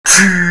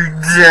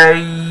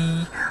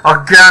Today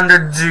I'm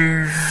gonna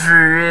do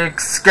the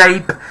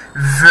escape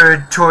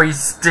the toy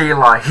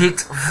stealer.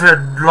 Hit the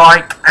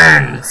like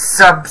and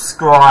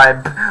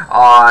subscribe.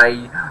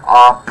 I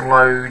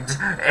upload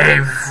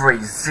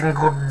every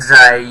single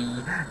day.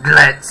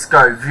 Let's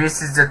go.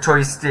 This is the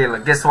toy stealer.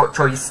 Guess what,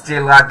 toy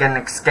stealer? I'm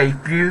gonna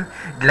escape you.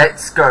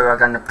 Let's go. I'm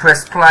gonna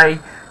press play.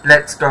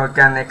 Let's go. I'm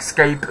gonna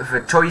escape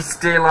the toy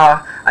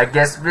stealer. I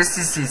guess this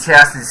is his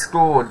house, his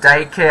school or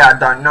daycare. I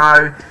don't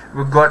know.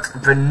 We've got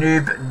the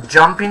noob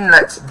jumping.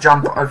 Let's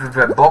jump over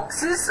the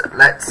boxes.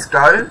 Let's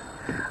go.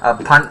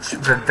 Punch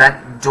the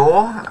vent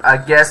door. I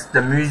guess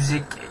the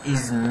music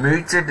is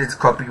muted. It's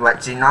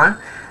copyright, you know.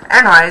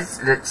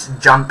 Anyways, let's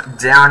jump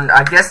down.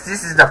 I guess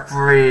this is the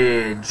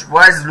fridge.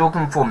 Why is it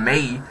looking for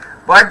me?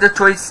 Why the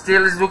toy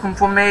stealer is looking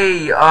for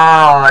me?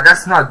 Oh,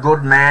 that's not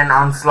good, man.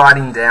 I'm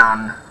sliding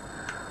down.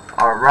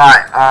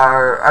 Alright,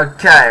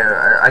 okay.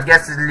 I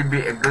guess it's a little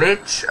bit a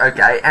glitch.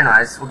 Okay,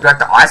 anyways, we got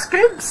the ice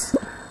cubes.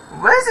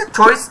 Where's the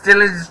toy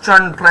stealer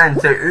trying to plan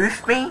to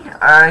oof me?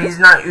 He's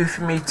not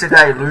oofing me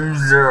today,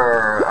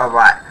 loser.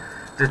 Alright,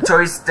 the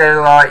toy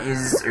stealer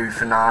is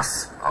oofing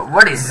us.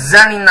 What is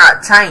that in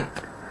that tank?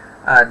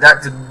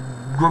 That's a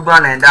good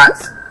one, and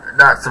that's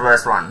the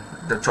worst one.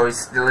 The toy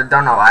stealer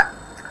done. Alright,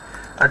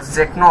 let's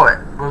ignore it.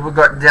 What we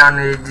got down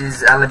there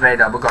is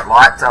elevator. We got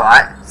lights.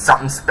 Alright,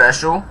 something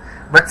special.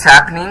 What's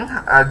happening,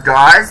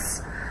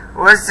 guys?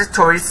 Where's the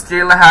toy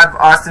stealer have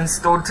us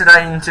installed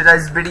today in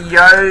today's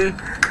video?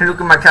 Look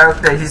at my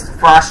character, he's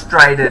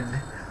frustrated.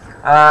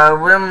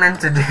 What am I meant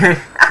to do?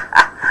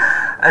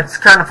 It's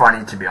kind of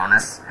funny, to be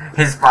honest.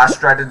 He's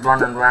frustrated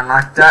running around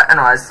like that.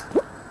 Anyways,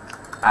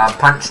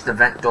 punch the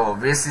vent door.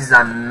 This is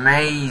a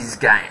maze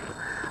game.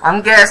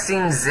 I'm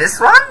guessing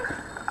this one?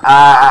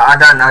 I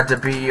don't know, to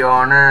be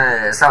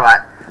honest.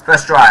 Alright,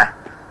 first try.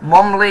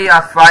 Normally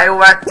I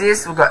fail at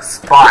this. We've got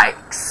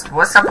spikes.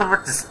 What's up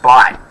with the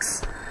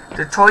spikes?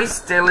 The toy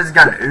stealer's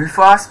gonna oof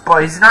us,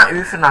 but he's not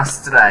oofing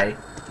us today.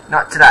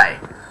 Not today.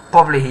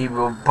 Probably he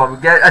will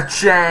get a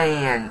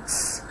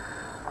chance.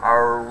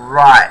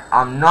 Alright,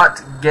 I'm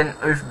not getting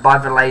oofed by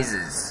the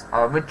lasers.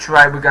 Which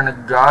way we're gonna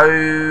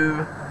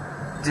go?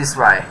 This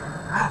way.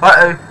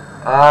 Uh-oh.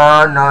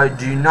 Oh no,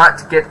 do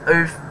not get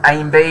oofed. A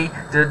and B.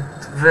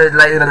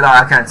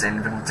 I can't say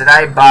anything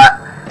today, but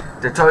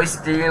the toy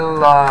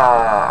stealer.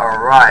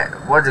 Alright,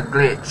 what's a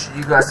glitch?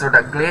 You guys saw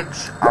that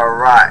glitch?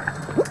 Alright.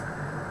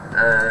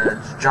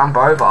 Jump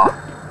over.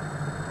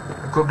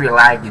 It could be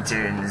laggy too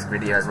in this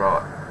video as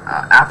well.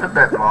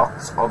 Alphabet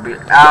blocks, or be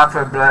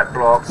alphabet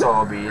blocks,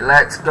 or be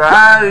let's go.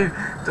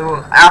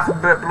 The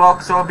alphabet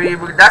blocks, or be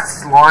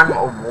that's slime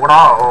or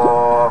water,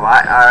 or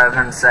right. I'm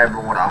gonna say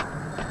water.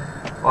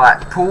 Right,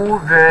 pull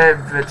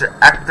the to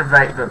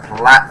activate the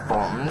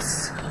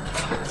platforms.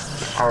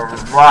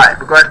 Alright,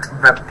 we got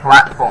the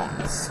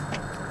platforms.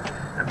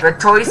 The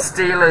toy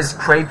stealer is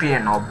creepy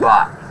and all,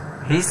 but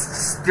he's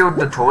stealed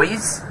the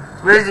toys.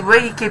 Where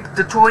he keep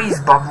the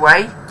toys, by the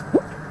way?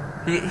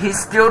 He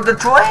stealed the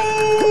toys.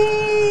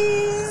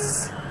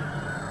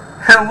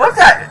 What's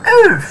that?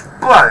 Oof,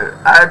 bro.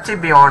 To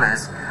be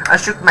honest, I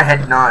shook my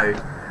head no.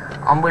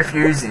 I'm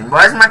refusing.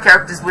 Why is my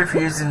character's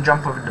refusing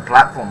jump over the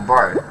platform,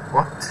 bro?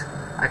 What?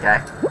 Okay.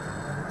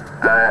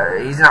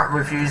 He's not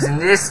refusing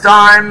this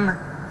time.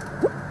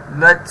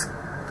 Let's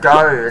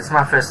go. It's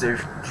my first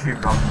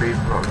YouTube on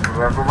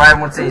bro. I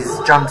want to see his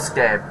jump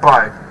scare,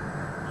 bro.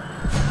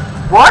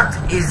 What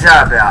is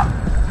that about?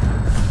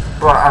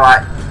 Bro,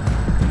 alright.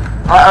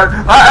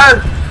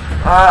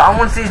 I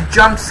want to see his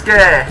jump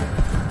scare.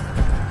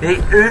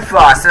 He oof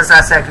us. That's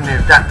our second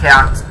move. That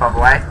counts, by the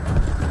way.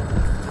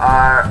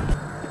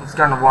 It's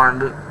gonna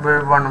run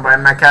away.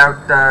 My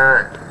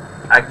character,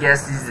 I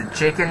guess he's a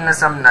chicken or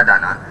something. I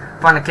don't know.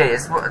 Find a key.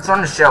 It's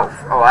on the shelf.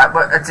 Alright,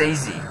 but it's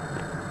easy.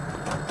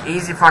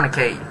 Easy, find a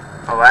key.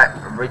 Alright,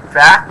 read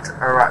fact.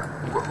 Alright,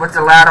 what's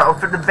the ladder? Oh,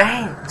 for the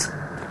vent.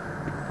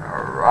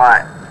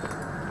 Alright,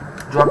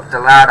 drop the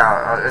ladder.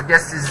 I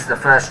guess this is the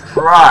first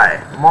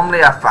try.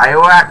 Normally I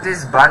fail at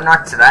this, but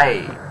not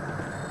today.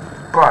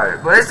 Bro,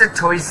 where's the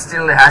toy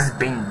stealer has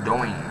been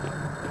doing?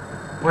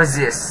 What's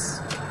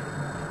this?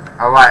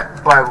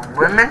 Alright, bro,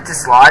 we're meant to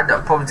slide.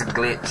 Probably a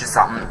glitch or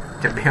something,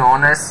 to be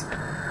honest.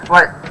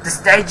 What, the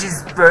stage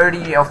is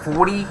 30 or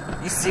 40?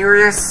 You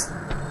serious?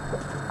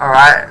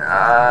 Alright,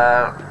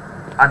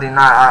 I don't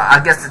know, I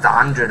guess it's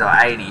 100 or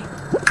 80.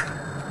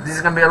 This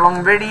is gonna be a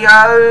long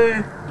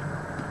video.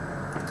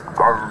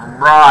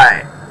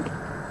 Alright.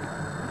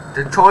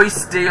 The toy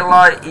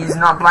stealer is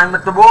not playing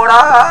with the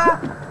water.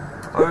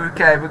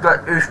 Okay, we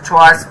got oof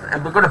twice,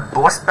 and we got a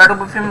boss battle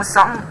with him or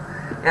something?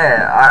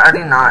 Yeah, I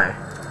didn't know.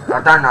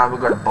 I don't know, we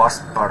got a boss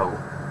battle.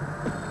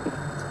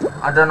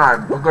 I don't know,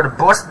 we got a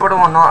boss battle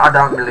or not, I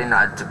don't really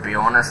know, to be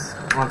honest.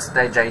 On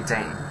stage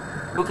 18.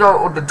 Look at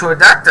all the toy,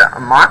 that's a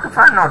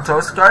microphone, not a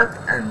telescope,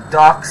 and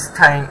Dark's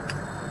tank,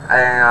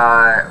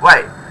 and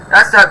wait,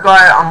 that's that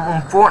guy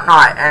on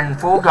Fortnite and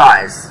Fall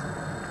Guys.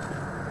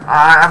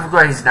 I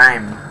forgot his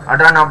name. I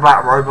don't know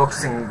about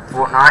Roblox and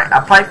Fortnite.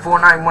 I play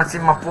Fortnite once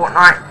in my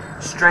Fortnite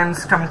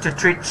streams coming to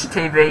Twitch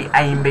TV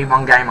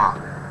A&B1 Gamer.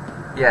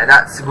 Yeah,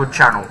 that's a good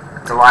channel.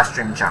 It's a live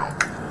stream channel.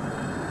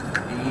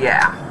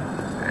 Yeah.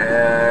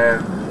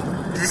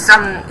 This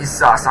one is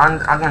sus. I'm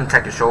gonna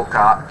take a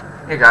shortcut.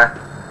 Here you go.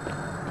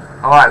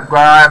 Alright,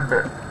 grab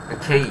a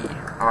key.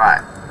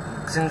 Alright.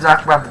 Seems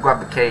like I have to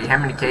grab a key. How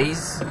many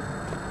keys?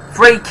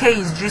 3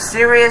 keys, you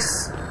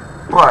serious?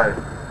 Bro,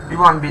 you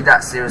won't be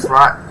that serious,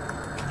 right?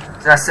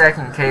 It's our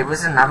second key.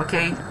 Was there another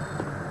key?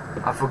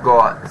 I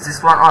forgot. Is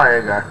this one? Oh,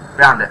 there you go.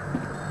 Found it.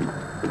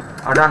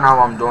 I don't know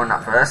why I'm doing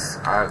that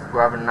first.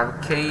 Grab another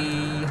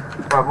key.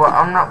 But what?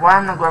 Why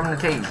am I not grabbing the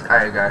keys?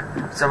 There you go.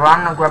 So why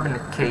am I not grabbing the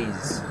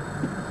keys?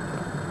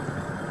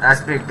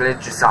 That's a big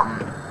glitch or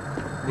something.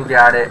 Look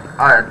at it.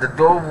 Alright, the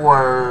door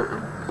was...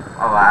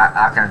 Alright,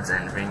 I can't say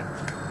anything.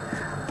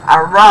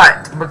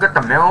 Alright, we got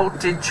the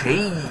melted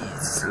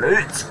cheese.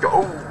 Let's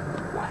go.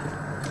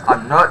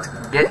 I'm not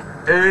getting...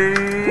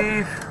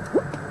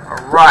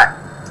 Alright.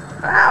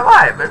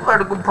 Alright, we've got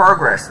a good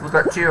progress. We've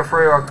got 2 or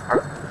 3 or a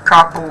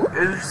couple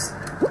oofs,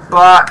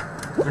 but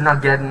we're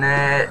not getting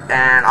it.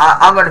 And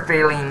I've got a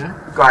feeling,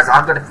 guys,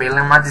 I've got a feeling,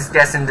 I'm just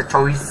guessing the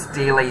toy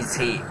stealer is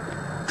here.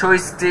 Toy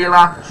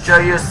stealer, show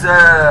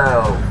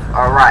yourself.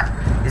 Alright,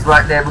 he's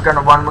right there. We're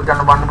gonna run, we're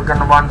gonna run, we're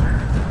gonna run.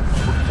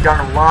 We're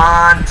gonna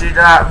run to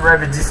that,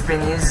 wherever this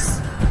thing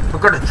is.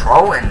 We've got a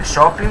troll in the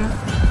shopping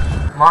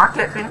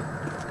market thing.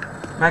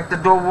 Make the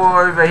door wall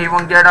over, he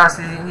won't get us.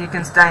 He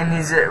can stay in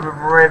his,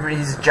 wherever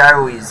his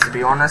jail is, to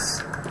be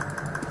honest.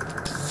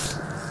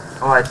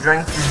 Alright,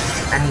 drink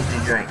his energy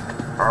drink.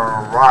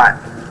 Alright.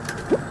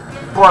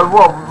 Boy,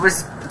 whoa, we're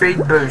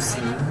speed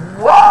boosting.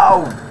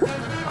 Whoa!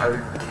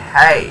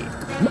 Okay.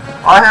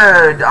 I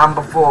heard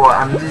before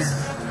this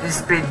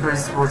speed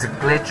boost was a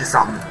glitch or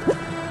something.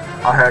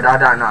 I heard, I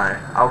don't know.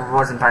 I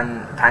wasn't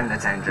paying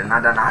attention,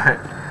 I don't know.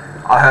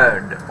 I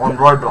heard on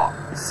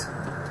Roblox.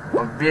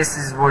 Well, this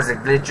was a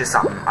glitch or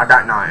something. I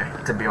don't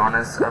know, to be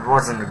honest. It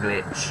wasn't a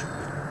glitch.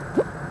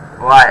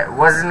 Right,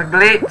 wasn't a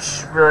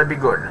glitch? Will it be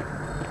good?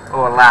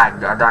 Or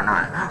lag, I don't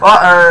know.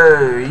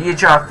 Uh-oh, you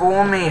tried to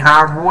fool me,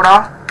 huh,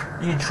 water?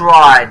 You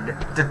tried.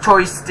 The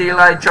toy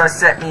stealer tried to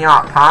set me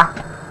up, huh?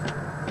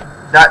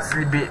 That's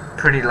a bit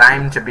pretty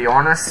lame, to be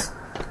honest.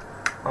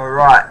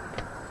 Alright.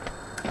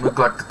 We've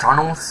got the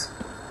tunnels.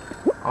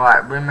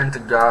 Alright, we're meant to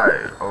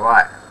go.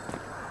 Alright.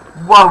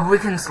 Whoa, we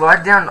can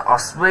slide down. Oh,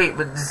 sweet.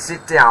 We'll just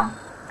sit down.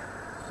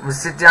 We'll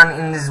sit down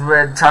in this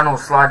red tunnel,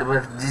 slide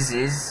where this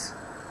is.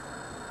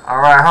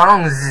 Alright, how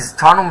long is this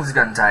tunnel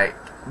gonna take?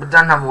 We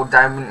don't have all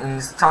day in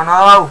this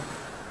tunnel.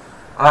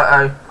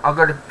 Uh-oh, I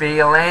got a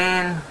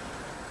feeling.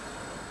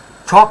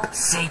 Top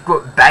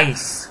secret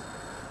base.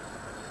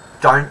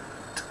 Don't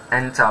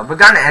enter. We're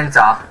gonna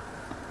enter.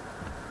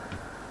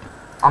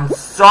 I'm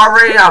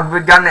sorry, we're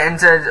gonna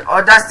enter.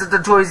 Oh, that's the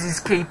toys he's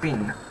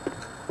keeping.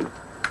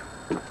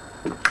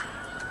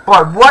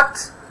 Bro,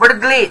 what? What a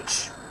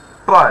glitch.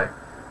 Bro.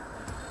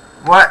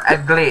 What a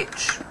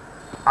glitch.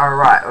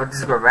 Alright, we'll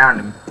just go around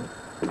him.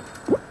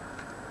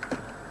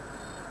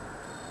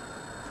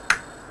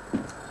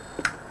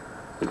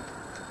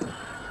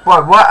 Boy,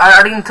 what?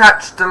 I didn't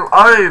touch the...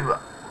 Oh!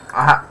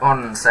 Hold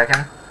on a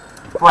second.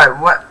 Wait,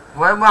 what?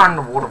 Where am I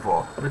underwater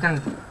for? We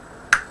can...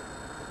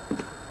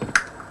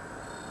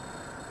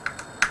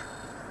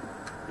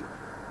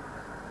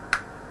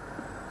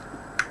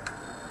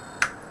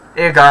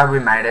 Here you go, we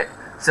made it.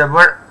 So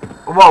what?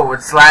 Whoa,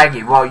 it's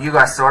laggy. Whoa, you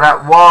guys saw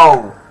that?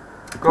 Whoa!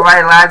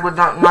 Great lag, with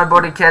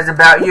nobody cares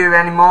about you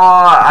anymore.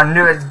 I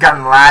knew it's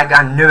gonna lag,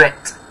 I knew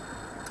it.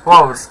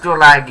 Whoa, it's still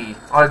laggy.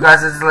 Oh,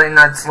 guys, it's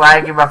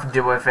laggy, but I have to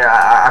deal with it.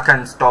 I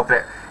couldn't stop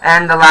it.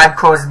 And the lag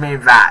caused me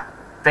that.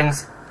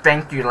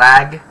 Thank you,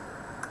 lag.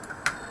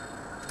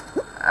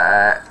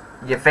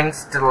 Yeah,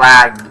 thanks to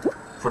lag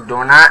for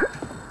doing that.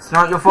 It's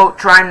not your fault,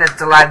 train, it's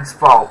the lag's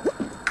fault.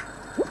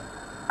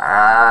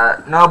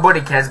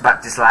 Nobody cares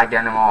about this lag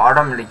anymore. I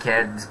don't really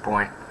care at this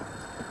point.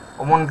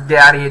 I want to get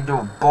out of here, do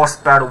a boss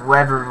battle,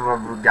 whatever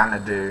we're gonna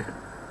do.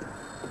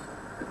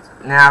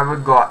 Now we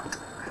got...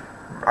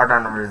 I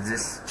don't know what is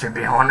this, to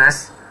be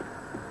honest.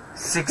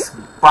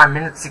 5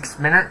 minutes, 6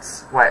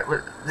 minutes. Wait,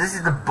 what, this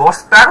is the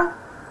boss battle?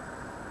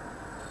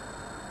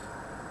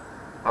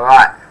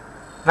 Alright.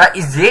 That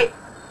is it?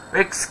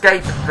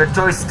 Escape the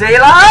toy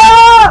stealer!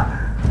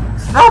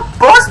 It's not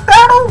boss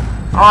battle?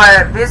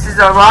 Alright, this is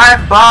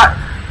alright, but...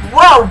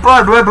 Whoa,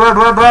 bro.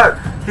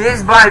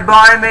 Here's by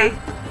me.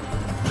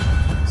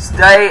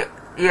 Stay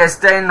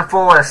in the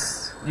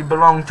forest. You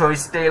belong, toy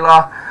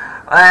stealer.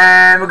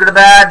 And we got a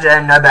badge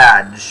and no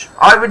badge.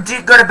 I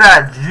got a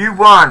badge. You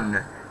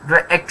won.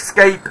 The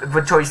escape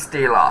the toy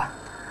stealer.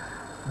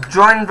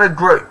 Join the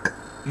group.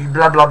 You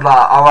blah blah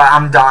blah. Alright,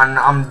 I'm done.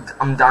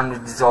 I'm done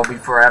with this zombie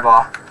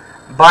forever.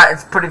 But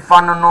it's pretty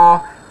fun and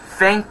all.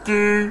 Thank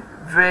you.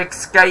 The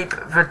escape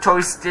the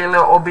toy stealer,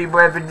 or be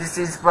wherever this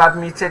is for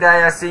having me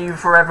today. I see you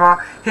forever.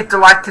 Hit the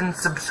like and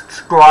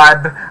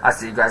subscribe. I'll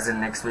see you guys in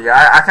the next video.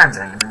 I can't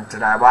say anything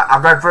today, but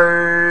I'll go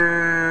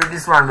through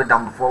this one we've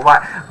done before.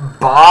 Right?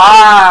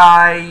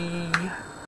 Bye.